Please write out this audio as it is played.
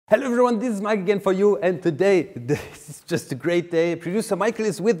Hello everyone, this is Mike again for you, and today, this is just a great day. Producer Michael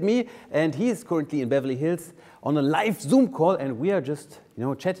is with me and he is currently in Beverly Hills on a live Zoom call, and we are just,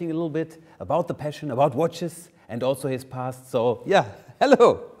 chatting a little bit about the passion, about watches and also his past. So yeah,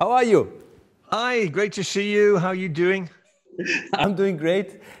 hello, how are you? Hi, great to see you. How are you doing? I'm doing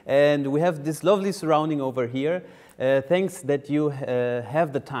great, and we have this lovely surrounding over here. Thanks that you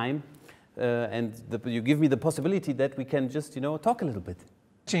have the time and you give me the possibility that we can just, talk a little bit.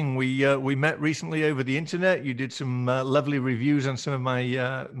 We met recently over the internet. You did some lovely reviews on some of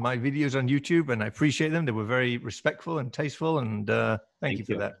my my videos on YouTube, and I appreciate them. They were very respectful and tasteful, and thank you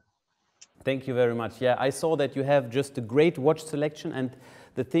for that. Thank you very much. Yeah, I saw that you have just a great watch selection, and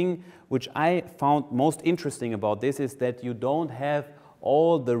the thing which I found most interesting about this is that you don't have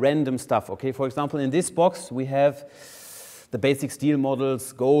all the random stuff. Okay, for example, in this box we have the basic steel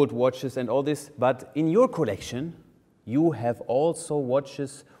models, gold watches and all this, but in your collection you have also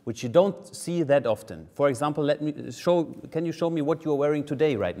watches which you don't see that often. For example, can you show me what you're wearing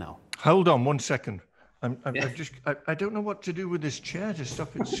today right now? Hold on 1 second. I don't know what to do with this chair to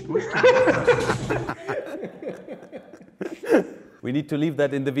stop it squeaking. We need to leave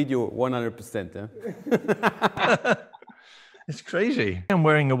that in the video 100%. Yeah? It's crazy. I'm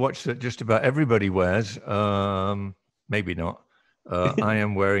wearing a watch that just about everybody wears. Maybe not. I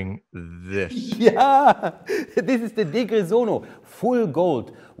am wearing this. Yeah, this is the Degre Sono, full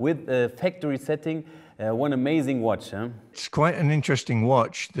gold with a factory setting. One amazing watch. Huh? It's quite an interesting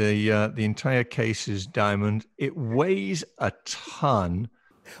watch. The entire case is diamond. It weighs a ton.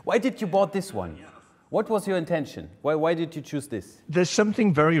 Why did you bought this one? What was your intention? Why did you choose this? There's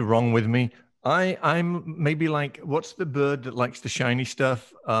something very wrong with me. I'm maybe like, what's the bird that likes the shiny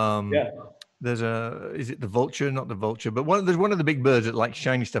stuff? Is it the vulture? Not the vulture, but there's one of the big birds that likes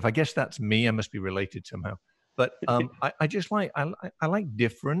shiny stuff. I guess that's me. I must be related somehow. But I just like, I like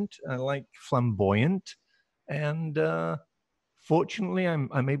different. I like flamboyant, and fortunately,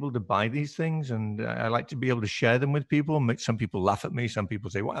 I'm able to buy these things, and I like to be able to share them with people. Some people laugh at me. Some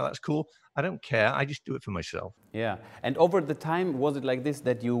people say, "Wow, that's cool." I don't care. I just do it for myself. Yeah. And over the time, was it like this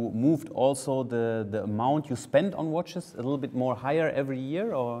that you moved also the amount you spend on watches a little bit more higher every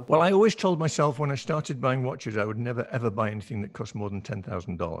year, or? Well, I always told myself when I started buying watches, I would never ever buy anything that cost more than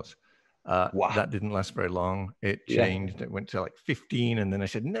 $10,000. Wow. That didn't last very long. It changed. It went to like 15, and then I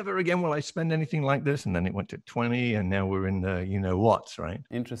said, never again will I spend anything like this. And then it went to 20, and now we're in the whats, right?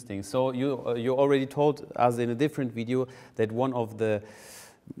 Interesting. So you already told us in a different video that one of the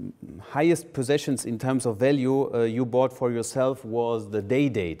highest possessions in terms of value you bought for yourself was the day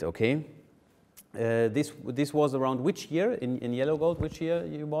date. Okay. This was around which year in yellow gold? Which year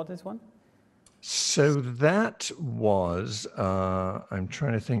you bought this one? So that was, I'm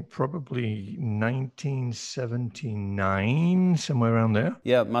trying to think, probably 1979, somewhere around there.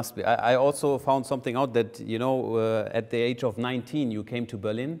 Yeah, it must be. I also found something out that, at the age of 19, you came to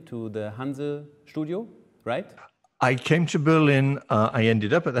Berlin to the Hanse studio, right? I came to Berlin. I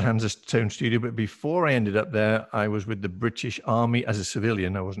ended up at the Hanse studio, but before I ended up there, I was with the British Army as a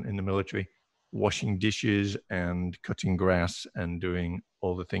civilian. I wasn't in the military, washing dishes and cutting grass and doing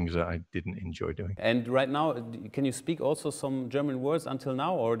all the things that I didn't enjoy doing. And right now, can you speak also some German words until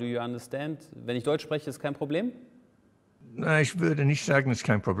now, or do you understand? Wenn ich Deutsch spreche, ist kein Problem? Ich würde nicht sagen, dass es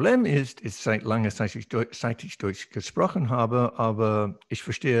kein Problem ist. Es ist seit langer Zeit, seit ich Deutsch gesprochen habe, aber ich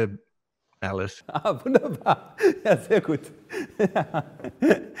verstehe alles. Ah, wunderbar. Ja, sehr gut.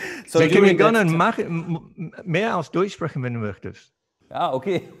 So, wir können gerne mehr als Deutsch sprechen, wenn du möchtest. Ah,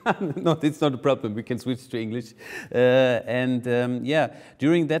 okay. No, it's not a problem. We can switch to English. Yeah,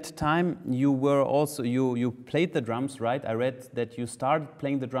 during that time, you were also, you played the drums, right? I read that you started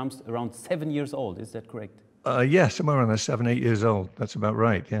playing the drums around 7 years old. Is that correct? Yeah, somewhere around 7, 8 years old. That's about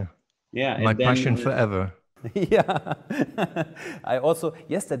right, yeah. Yeah. My passion forever. Yeah. I also,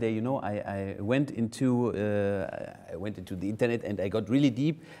 yesterday, I went into the internet and I got really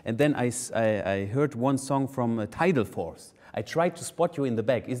deep, and then I heard one song from Tidal Force. I tried to spot you in the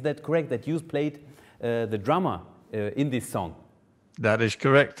back. Is that correct that you played the drummer in this song? That is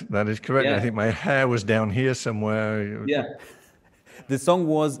correct. That is correct. Yeah. I think my hair was down here somewhere. Yeah. The song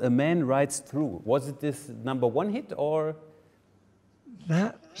was A Man Rides Through. Was it this #1 hit, or?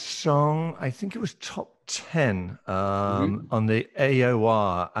 That song, I think it was top 10 on the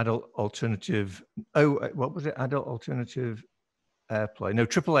AOR, Adult Alternative. Oh, what was it? Adult Alternative Airplay. No,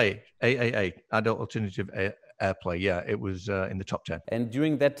 AAA, Adult Alternative Airplay. Yeah, it was in the top 10. And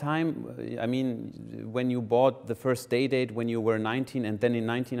during that time, I mean, when you bought the first day date when you were 19, and then in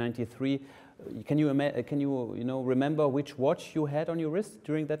 1993, can you remember which watch you had on your wrist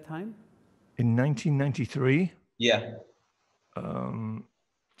during that time? In 1993? Yeah.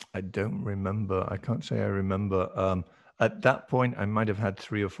 I don't remember. I can't say I remember. At that point, I might have had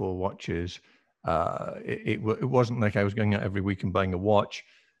 3 or 4 watches. It wasn't like I was going out every week and buying a watch.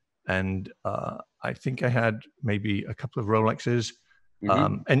 And I think I had maybe a couple of Rolexes,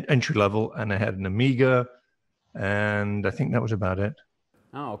 entry level, and I had an Omega, and I think that was about it.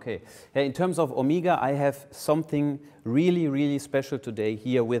 Ah, okay. Hey, in terms of Omega, I have something really, really special today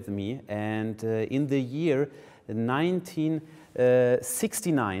here with me. And in the year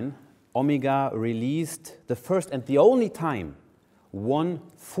 1969, Omega released the first and the only time one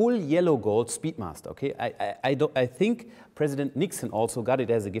full yellow gold Speedmaster. Okay, I think President Nixon also got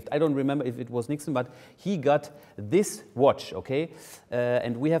it as a gift. I don't remember if it was Nixon, but he got this watch. Okay,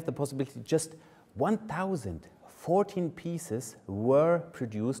 and we have the possibility just 1,014 pieces were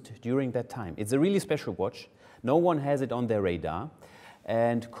produced during that time. It's a really special watch. No one has it on their radar,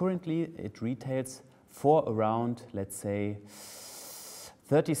 and currently it retails for around, let's say,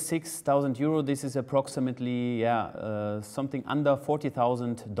 36,000 euro. This is approximately something under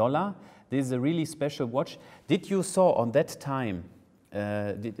 $40,000. This is a really special watch. Did you saw on that time,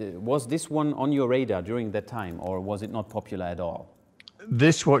 was this one on your radar during that time, or was it not popular at all?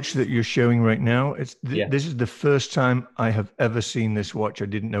 This watch that you're showing right now, this is the first time I have ever seen this watch. I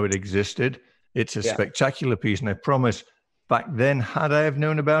didn't know it existed. It's a spectacular piece, and I promise back then, had I have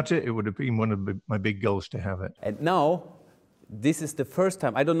known about it, it would have been one of my big goals to have it. And now, this is the first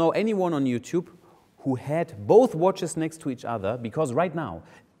time, I don't know anyone on YouTube who had both watches next to each other, because right now,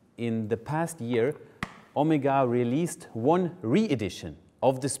 in the past year, Omega released one re-edition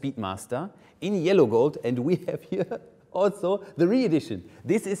of the Speedmaster in yellow gold, and we have here also the re-edition.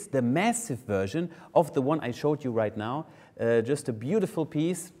 This is the massive version of the one I showed you right now. Just a beautiful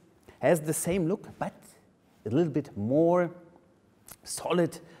piece, has the same look, but a little bit more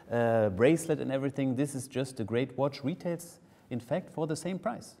solid bracelet and everything. This is just a great watch, retails in fact for the same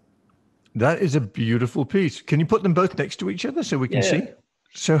price. That is a beautiful piece. Can you put them both next to each other so we can see?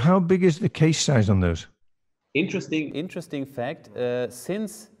 So how big is the case size on those? Interesting fact,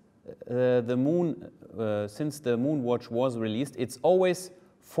 since the Moon watch was released, it's always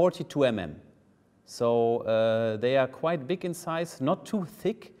 42 mm. So they are quite big in size, not too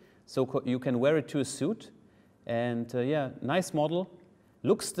thick, so you can wear it to a suit. And yeah, nice model.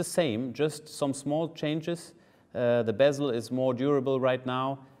 Looks the same, just some small changes. The bezel is more durable right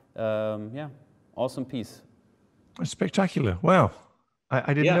now. Yeah, awesome piece. Spectacular. Wow.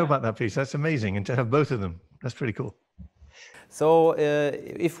 I didn't know about that piece. That's amazing. And to have both of them, that's pretty cool. So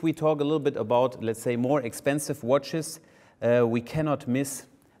if we talk a little bit about, let's say, more expensive watches, we cannot miss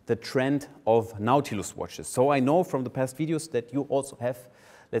the trend of Nautilus watches. So I know from the past videos that you also have,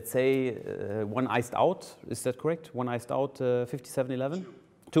 let's say, one iced out. Is that correct? One iced out 5711?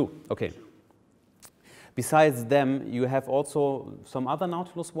 Two. Okay. Besides them, you have also some other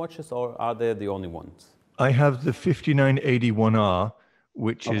Nautilus watches, or are they the only ones? I have the 5981R,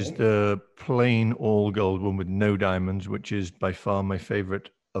 which is the plain all gold one with no diamonds, which is by far my favorite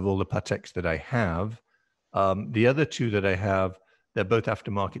of all the Pateks that I have. The other two that I have, they're both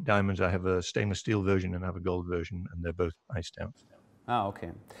aftermarket diamonds. I have a stainless steel version and I have a gold version, and they're both iced out. Ah,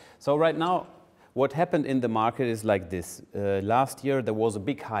 okay. So right now, what happened in the market is like this. Last year, there was a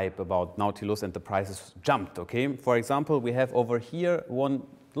big hype about Nautilus and the prices jumped, okay? For example, we have over here one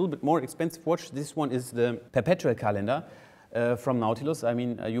little bit more expensive watch. This one is the perpetual calendar from Nautilus. I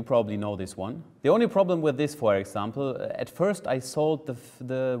mean, you probably know this one. The only problem with this, for example, at first I sold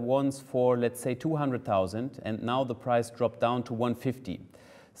the ones for, let's say, 200,000, and now the price dropped down to 150.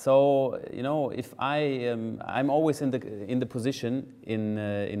 So, you know, if I'm always in the position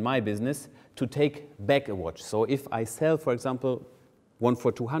in my business to take back a watch. So if I sell, for example, one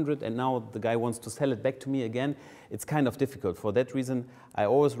for 200 and now the guy wants to sell it back to me again, it's kind of difficult. For that reason, I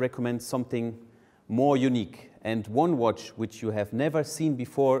always recommend something more unique. And one watch which you have never seen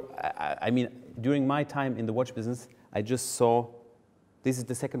before, I mean, during my time in the watch business, I just saw, this is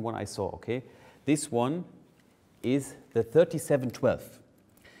the second one I saw, okay? This one is the 3712.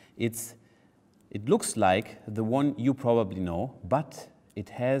 It looks like the one you probably know, but it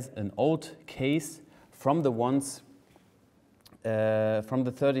has an old case from the ones from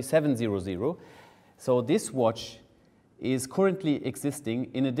the 3700. So this watch is currently existing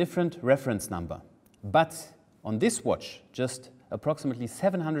in a different reference number. But on this watch, just approximately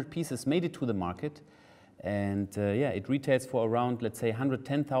 700 pieces made it to the market. And yeah, it retails for around, let's say,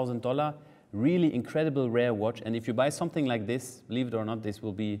 $110,000. Really incredible rare watch. And if you buy something like this, believe it or not, this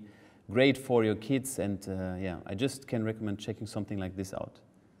will be great for your kids. And yeah, I just can recommend checking something like this out.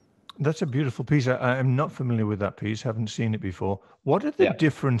 That's a beautiful piece. I'm not familiar with that piece, haven't seen it before. What are the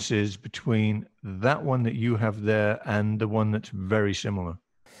differences between that one that you have there and the one that's very similar?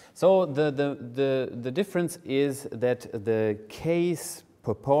 So the difference is that the case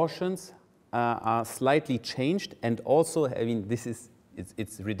proportions are slightly changed, and also, I mean,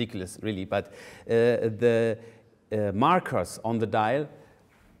 it's ridiculous really, but the markers on the dial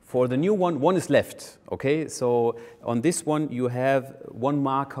for the new one is left, okay? So on this one you have one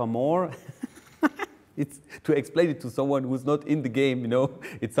marker more. It's to explain it to someone who's not in the game, you know,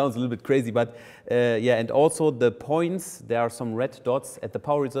 it sounds a little bit crazy, but yeah, and also the points, there are some red dots at the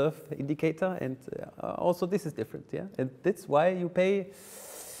power reserve indicator, and also this is different, yeah, and that's why you pay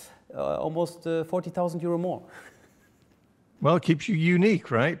almost 40,000 euro more. Well, it keeps you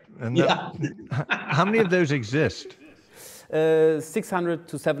unique, right? And yeah. How many of those exist? 600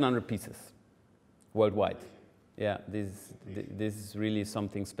 to 700 pieces worldwide. Yeah, this is really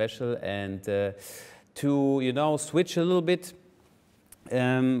something special, and to, you know, switch a little bit,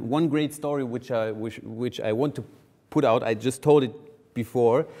 one great story which I want to put out, I just told it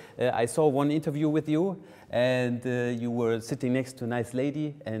before. I saw one interview with you, and you were sitting next to a nice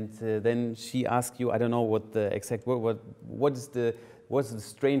lady, and then she asked you, I don't know what the exact word, what's the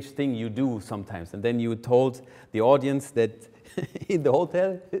strange thing you do sometimes, and then you told the audience that in the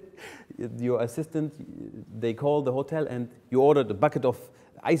hotel, your assistant, they called the hotel and you ordered a bucket of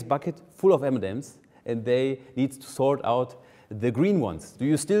ice bucket full of M&Ms, and they need to sort out the green ones. Do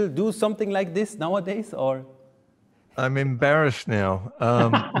you still do something like this nowadays, or? I'm embarrassed now.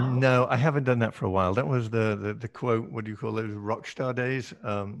 No, I haven't done that for a while. That was the quote, what do you call those, rock star days?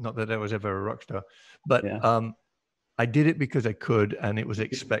 Not that I was ever a rock star, but yeah. I did it because I could, and it was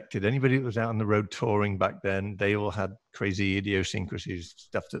expected. Anybody that was out on the road touring back then, they all had crazy idiosyncrasies,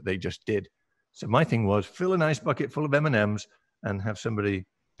 stuff that they just did. So my thing was fill an ice bucket full of M&Ms and have somebody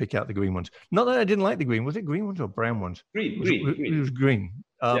pick out the green ones. Not that I didn't like the green. Was it green ones or brown ones? Green. It was green.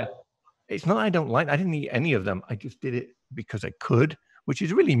 Yeah. It's not I don't like. I didn't eat any of them. I just did it because I could, which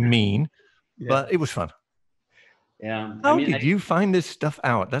is really mean, but it was fun. Yeah. How did you find this stuff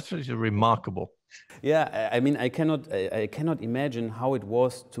out? That's really remarkable. Yeah, I mean, I cannot imagine how it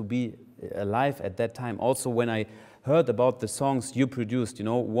was to be alive at that time. Also, when I heard about the songs you produced, you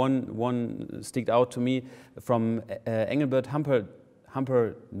know, one sticked out to me from Engelbert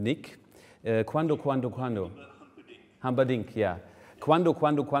Humperdinck, Quando, Humperdinck, yeah.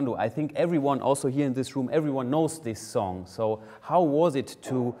 Quando. I think everyone, also here in this room, everyone knows this song. So how was it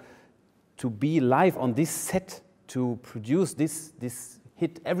to be live on this set, to produce this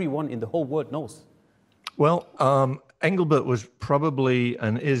hit everyone in the whole world knows? Well, Engelbert was probably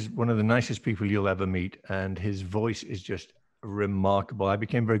and is one of the nicest people you'll ever meet, and his voice is just remarkable. I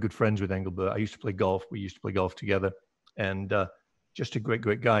became very good friends with Engelbert. I used to play golf. We used to play golf together, and just a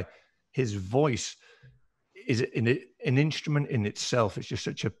great guy. His voice is an instrument in itself. It's just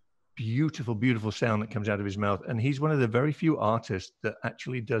such a beautiful sound that comes out of his mouth, and he's one of the very few artists that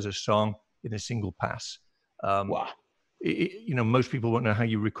actually does a song in a single pass. Wow. You know, most people won't know how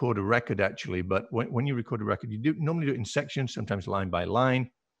you record a record actually, but when you record a record, you normally do it in sections, sometimes line by line,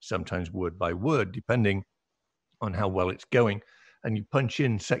 sometimes word by word, depending on how well it's going. And you punch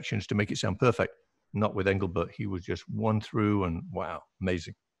in sections to make it sound perfect. Not with Engelbert. He was just one through, and wow,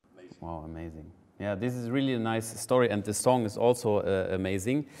 amazing. Wow, amazing. Yeah, this is really a nice story, and the song is also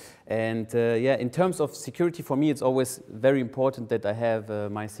amazing. And yeah, in terms of security, for me, it's always very important that I have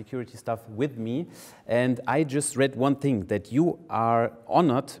my security stuff with me. And I just read one thing, that you are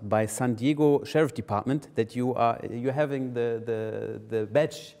honored by San Diego Sheriff Department, that you're having the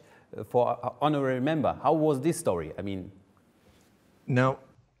badge for honorary member. How was this story? I mean, now,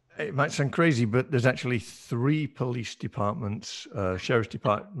 it might sound crazy, but there's actually 3 police departments, sheriff's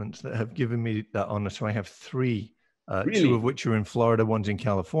departments that have given me that honor. So I have 3, really? 2 of which are in Florida, one's in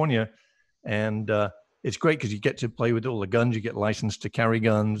California. And it's great because you get to play with all the guns, you get licensed to carry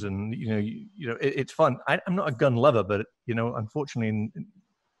guns, and it's fun. I'm not a gun lover, but you know, unfortunately in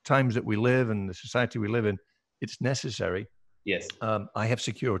times that we live and the society we live in, it's necessary. Yes. I have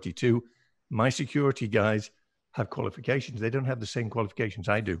security too. My security guys have qualifications. They don't have the same qualifications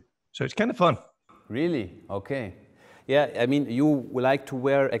I do. So it's kind of fun. Really? Okay. Yeah, I mean, you like to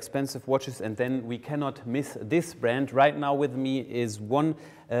wear expensive watches, and then we cannot miss this brand. Right now with me is one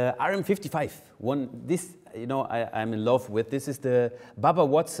RM55. This, you know, I'm in love with. This is the Bubba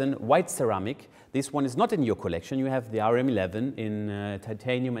Watson white ceramic. This one is not in your collection. You have the RM11 in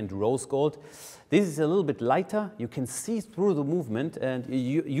titanium and rose gold. This is a little bit lighter. You can see through the movement. And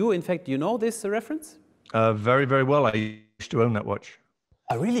you in fact, you know this reference? Very, very well. I used to own that watch.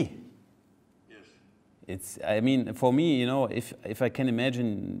 Oh, really? Yes. I mean, for me, you know, if I can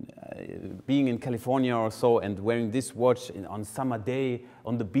imagine being in California or so and wearing this watch on summer day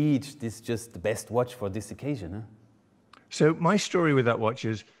on the beach, this is just the best watch for this occasion, huh? So my story with that watch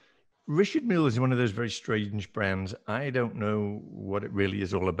is Richard Mille is one of those very strange brands. I don't know what it really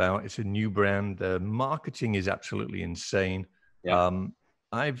is all about. It's a new brand. The marketing is absolutely insane. Yeah.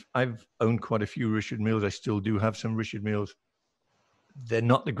 I've owned quite a few Richard Milles. I still do have some Richard Milles. They're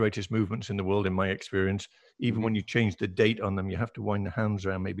not the greatest movements in the world, in my experience. Even when you change the date on them, you have to wind the hands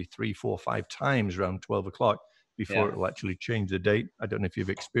around maybe 3, 4, 5 times around 12 o'clock before it will actually change the date. I don't know if you've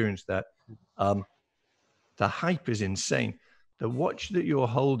experienced that. The hype is insane. The watch that you're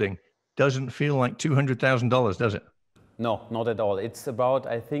holding doesn't feel like $200,000, does it? No, not at all. It's about,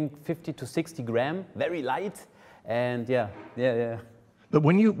 I think, 50 to 60 gram, very light. And yeah. But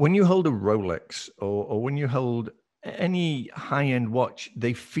when you hold a Rolex or when you hold any high-end watch,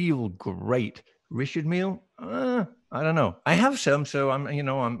 they feel great. Richard Mille, I don't know. I have some, so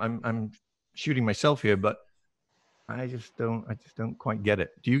I'm shooting myself here, but I just don't quite get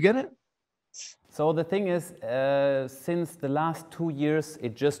it. Do you get it? So the thing is, since the last 2 years,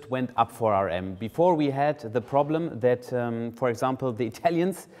 it just went up for RM. Before we had the problem that, for example, the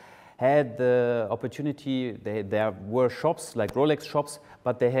Italians had the opportunity, there were shops like Rolex shops,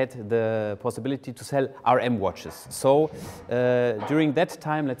 but they had the possibility to sell RM watches. So during that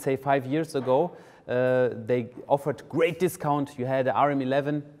time, let's say 5 years ago, they offered great discount. You had a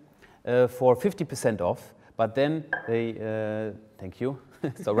RM11 for 50% off, but then they, thank you.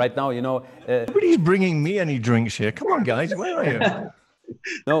 So right now, you know... Nobody's bringing me any drinks here. Come on, guys, where are you?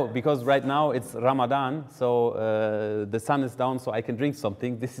 No, because right now it's Ramadan, so the sun is down, so I can drink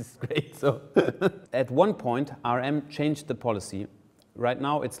something. This is great. So at one point, RM changed the policy. Right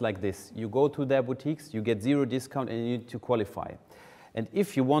now, it's like this. You go to their boutiques, you get 0 discount, and you need to qualify. And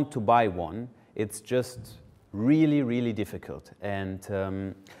if you want to buy one, it's just really, really difficult.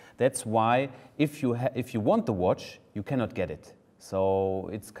 And that's why if you want the watch, you cannot get it. So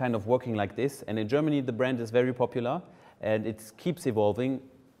it's kind of working like this. And in Germany, the brand is very popular and it keeps evolving.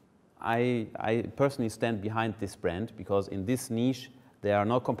 I personally stand behind this brand because in this niche, there are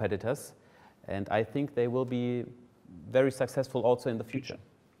no competitors. And I think they will be very successful also in the future.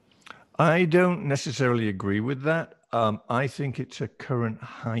 I don't necessarily agree with that. I think it's a current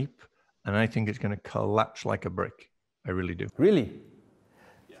hype and I think it's going to collapse like a brick. I really do. Really?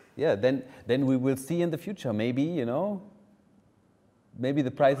 Yeah, then we will see in the future, maybe, you know. Maybe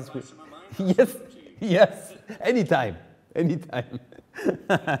the prices will... Yes, anytime.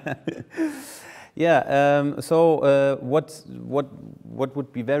 Yeah, so what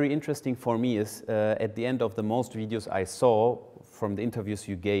would be very interesting for me is at the end of the most videos I saw from the interviews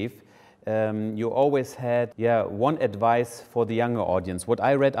you gave, you always had one advice for the younger audience. What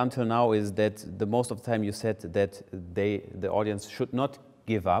I read until now is that the most of the time you said that the audience should not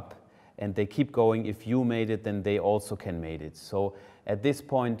give up and they keep going. If you made it, then they also can make it. So at this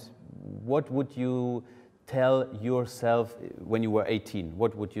point, what would you tell yourself when you were 18?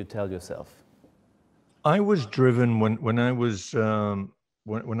 What would you tell yourself? I was driven when I was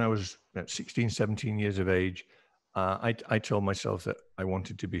 16, 17 years of age. I told myself that I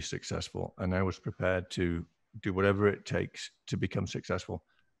wanted to be successful and I was prepared to do whatever it takes to become successful.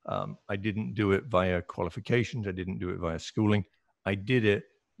 I didn't do it via qualifications. I didn't do it via schooling. I did it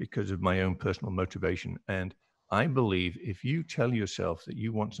because of my own personal motivation. And I believe if you tell yourself that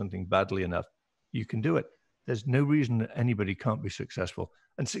you want something badly enough, you can do it. There's no reason that anybody can't be successful.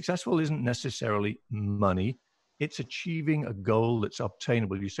 And successful isn't necessarily money. It's achieving a goal that's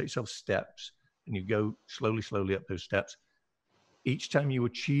obtainable. You set yourself steps and you go slowly, slowly up those steps. Each time you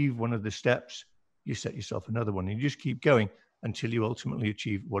achieve one of the steps, you set yourself another one. And you just keep going until you ultimately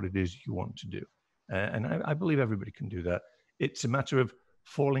achieve what it is you want to do. And I believe everybody can do that. It's a matter of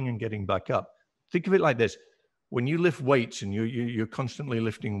falling and getting back up. Think of it like this. When you lift weights and you're constantly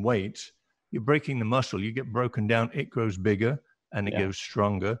lifting weights, you're breaking the muscle. You get broken down, it grows bigger and it goes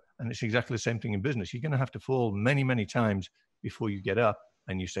stronger. And it's exactly the same thing in business. You're going to have to fall many, many times before you get up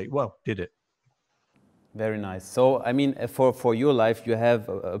and you say, well, did it. Very nice. So, I mean, for your life, you have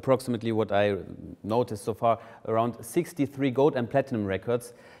approximately what I noticed so far, around 63 gold and platinum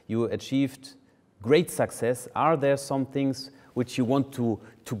records. You achieved great success. Are there some things which you want to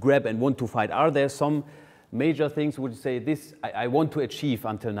grab and want to fight? Are there some major things would you say this I want to achieve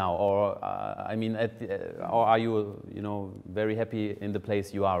until now, or I mean, or are you very happy in the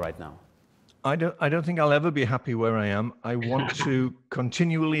place you are right now? I don't think I'll ever be happy where I am. I want to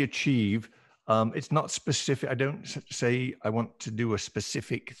continually achieve. It's not specific. I don't say I want to do a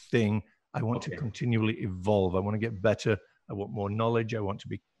specific thing. I want to continually evolve. I want to get better. I want more knowledge. I want to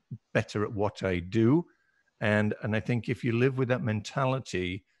be better at what I do. And I think if you live with that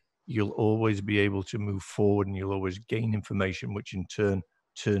mentality, you'll always be able to move forward and you'll always gain information, which in turn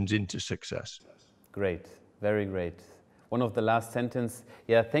turns into success. Great. Very great. one of the last sentence.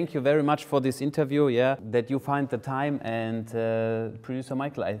 Yeah, thank you very much for this interview. Yeah, that you find the time, and producer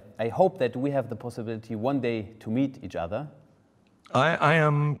Michael, I hope that we have the possibility one day to meet each other. I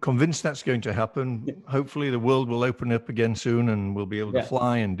am convinced that's going to happen. Hopefully the world will open up again soon and we'll be able to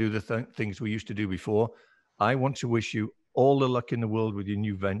fly and do the things we used to do before. I want to wish you all the luck in the world with your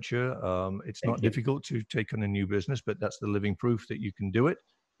new venture. It's not difficult to take on a new business, but that's the living proof that you can do it.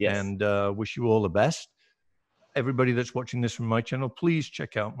 Yes. And wish you all the best. Everybody that's watching this from my channel, please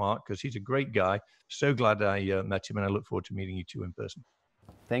check out Marc, because he's a great guy. So glad I met him, and I look forward to meeting you two in person.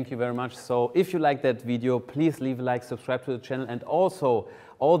 Thank you very much. So if you like that video, please leave a like, subscribe to the channel, and also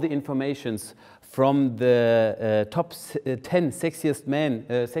all the informations from the top 10 sexiest man,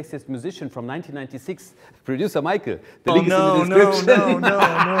 sexiest musician from 1996, producer Michael. The link is in the description.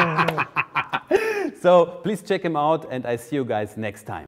 No. So please check him out, and I see you guys next time.